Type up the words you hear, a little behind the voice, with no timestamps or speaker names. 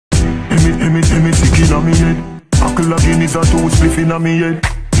me sick inna me head. Buckle again is a two spliff inna me head.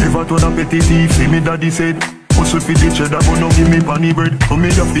 Never turn a petty thief, say me daddy said. Hustle for the cheddar, but no give me panny bread. So me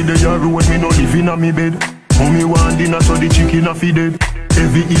a feed the yard road, me no live inna me bed. Me want dinner, so the chicken a feed dead.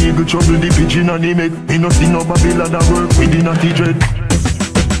 Every eagle trouble the pigeon and the meg. Me no see no Babylon that work with the natty dread.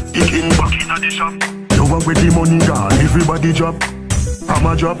 The king back inna the shop. Now where the money gone, everybody drop. I'm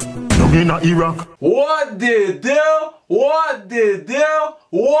a drop, no in a Iraq. What the deal? What the deal?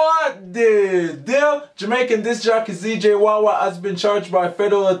 What the deal? Jamaican disc jockey DJ Wawa has been charged by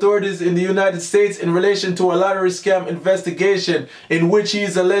federal authorities in the United States in relation to a lottery scam investigation in which he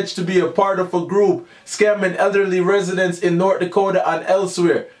is alleged to be a part of a group scamming elderly residents in North Dakota and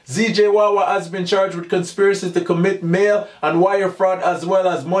elsewhere. DJ Wawa has been charged with conspiracy to commit mail and wire fraud as well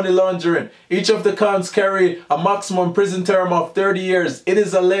as money laundering. Each of the counts carry a maximum prison term of 30 years. It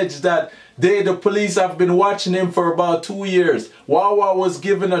is alleged that the police have been watching him for about 2 years. Wawa was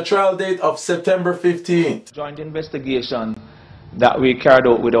given a trial date of September 15th. Joint investigation that we carried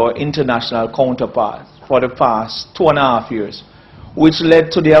out with our international counterparts for the past 2.5 years, which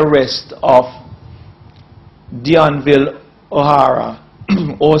led to the arrest of Deonville O'Hara,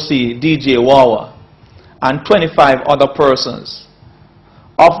 OC DJ Wawa, and 25 other persons.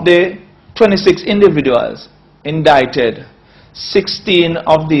 Of the 26 individuals indicted, 16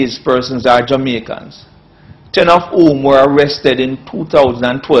 of these persons are Jamaicans, 10 of whom were arrested in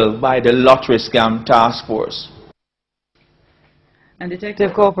 2012 by the Lottery Scam Task Force. And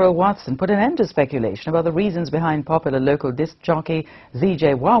Detective Corporal Watson put an end to speculation about the reasons behind popular local disc jockey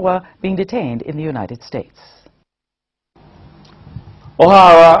DJ Wawa being detained in the United States.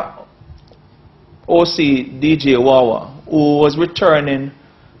 O'Hara, OC DJ Wawa, who was returning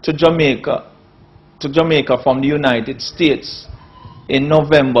to Jamaica from the United States in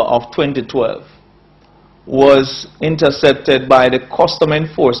November of 2012, was intercepted by the Custom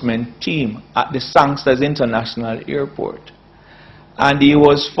Enforcement team at the Sumfest International Airport, and he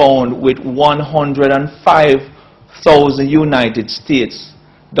was found with 105,000 United States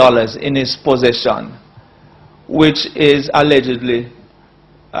dollars in his possession, which is allegedly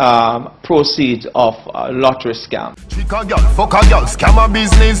proceeds of a lottery scam. Chick a girl, fuck a girl, scam a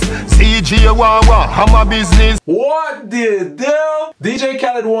business. CJ Wawa, hammer business. What the deal? DJ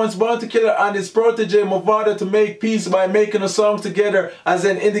Khaled wants Bounty Killer and his protege Mavado to make peace by making a song together as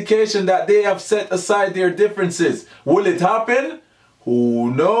an indication that they have set aside their differences. Will it happen?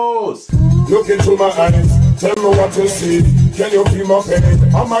 Who knows? Look into my eyes, tell me what you see. Can you feel my pain?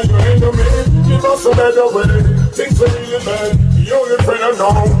 Am I your enemy? You must have made a way. Things are really bad. You're your friend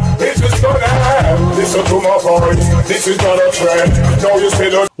alone. This is gonna happen. Listen to my voice. This is not a trend. No, you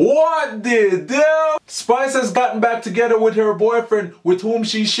still. What the deal? Spice has gotten back together with her boyfriend, with whom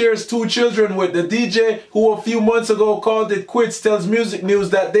she shares 2 children with. The DJ, who a few months ago called it quits, tells Music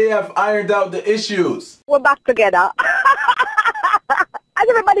News that they have ironed out the issues. We're back together. As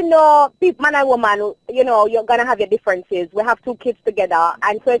everybody know, man and woman, you know, you're going to have your differences. We have 2 kids together,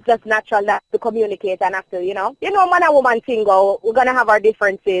 and so it's just natural that to communicate and after, you know, man and woman single, we're going to have our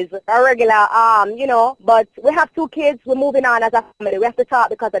differences, our regular, you know, but we have 2 kids, we're moving on as a family. We have to talk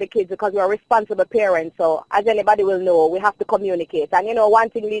because of the kids, because we're responsible parents, so as anybody will know, we have to communicate. And, you know, one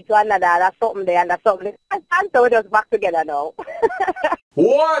thing leads to another, that's something there, and that's something, and so we're just back together now.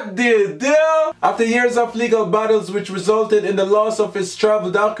 What the deal? After years of legal battles which resulted in the loss of his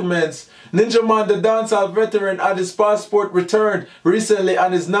travel documents, Ninja Man, the dancehall veteran, had his passport returned recently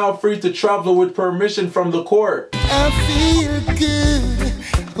and is now free to travel with permission from the court. I feel good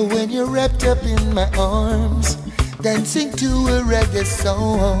when you're wrapped up in my arms, dancing to a reggae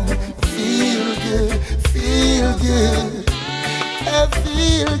song. Feel good, feel good. I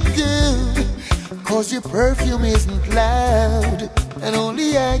feel good, 'cause your perfume isn't loud, and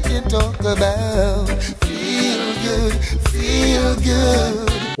only I can talk about. Feel good, feel good.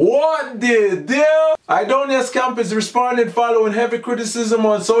 What the deal? Aidonia's camp is responding following heavy criticism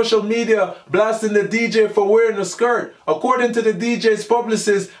on social media, blasting the DJ for wearing a skirt. According to the DJ's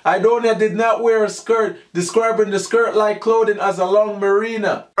publicist, Aidonia did not wear a skirt, describing the skirt-like clothing as a long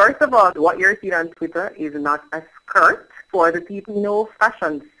marina. First of all, what you're seeing on Twitter is not a skirt. For the people who know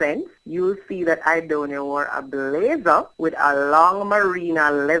fashion sense, you'll see that Aidonia wore a blazer with a long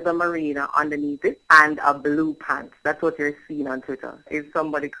marina, leather marina underneath it, and a blue pants. That's what you're seeing on Twitter. Is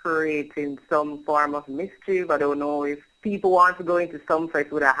somebody creating some form of mischief? I don't know if people want to go into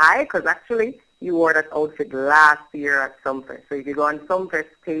Sumfest with a high, because actually you wore that outfit last year at Sumfest. So if you go on Sumfest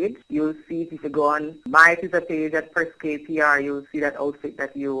page, you'll see it. If you go on my Twitter page at Press KPR, you'll see that outfit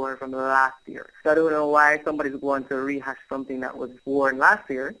that you wore from last year. So I don't know why somebody's going to rehash something that was worn last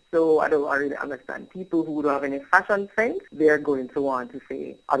year. So I don't really understand. People who don't have any fashion sense, they're going to want to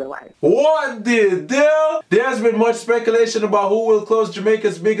say otherwise. What the deal? There has been much speculation about who will close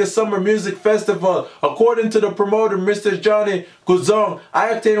Jamaica's biggest summer music festival. According to the promoter, Mr. Johnny Guzong,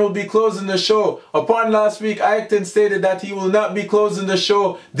 Octane will be closing the show. Upon last week, Octane stated that he will not be closing the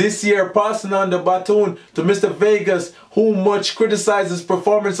show this year, passing on the baton to Mr. Vegas, who much criticized his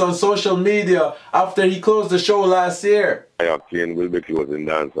performance on social media after he closed the show last year. Octane will be closing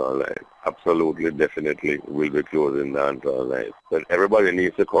dancehall night. Absolutely, definitely will be closing dancehall night. But everybody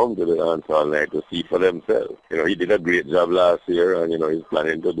needs to come to the dancehall night to see for themselves. You know, he did a great job last year, and, you know, he's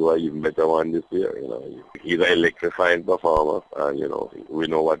planning to do an even better one this year. You know, he's an electrifying performer, and, you know, we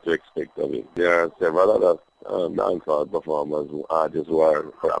know what to expect of him. There are several other dancehall performers, artists who are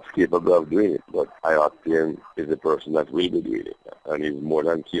perhaps capable of doing it, but Octane is the person that will be doing it, and he's more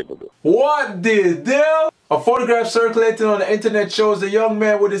than capable. What the deal? A photograph circulating on the internet shows a young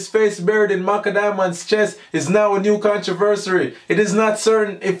man with his face buried in Macka Diamond's chest is now a new controversy. It is not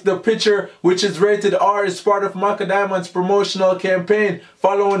certain if the picture, which is rated R, is part of Macka Diamond's promotional campaign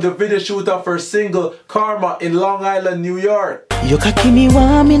following the video shoot of her single Karma in Long Island, New York. You can keep me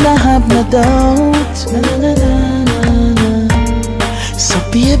warm, me not have no doubt. Na, na, na, na, na, na. So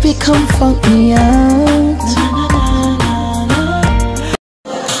baby, come fuck me out. Na, na, na, na, na.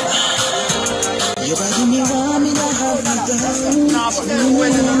 You can keep me warm, me not have no doubt.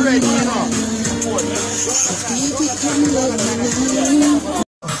 So baby, come love me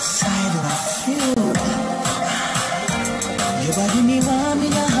outside of you. You can keep me warm, me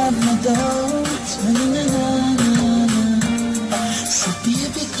not have no doubt. Na, na, na, na, na. So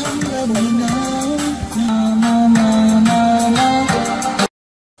baby, come love me now. Na, na, na, na, na.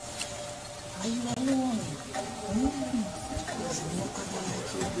 Are you alone?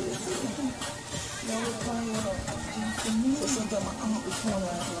 So sometimes I'm on the phone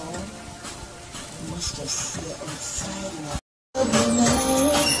right now. You must just stay outside now. Love me now.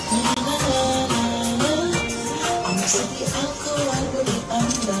 Na, na, na, na, na. I'm gonna the alcohol with the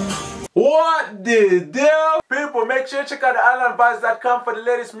under. What the deal? People, make sure you check out islandvibes.com for the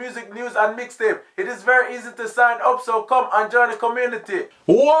latest music, news, and mixtape. It is very easy to sign up, so come and join the community.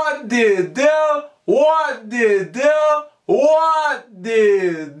 What the deal? What the deal? What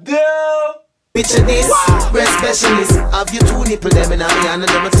the deal? Picture this, breast specialist. Have you two nipple them in a me and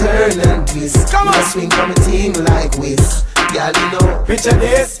them a turn and twist. Come on, swing from a thing like whiz. Y'all you know. Picture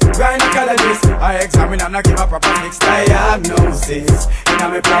this, gynecologist. I examine and I give a proper fixed diagnosis in a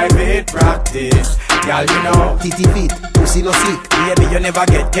me private practice. Y'all you know. Titty feet, pussy no sick. Baby you never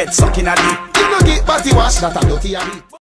get sucking a dick. You no get body wash, that a dirty a bit.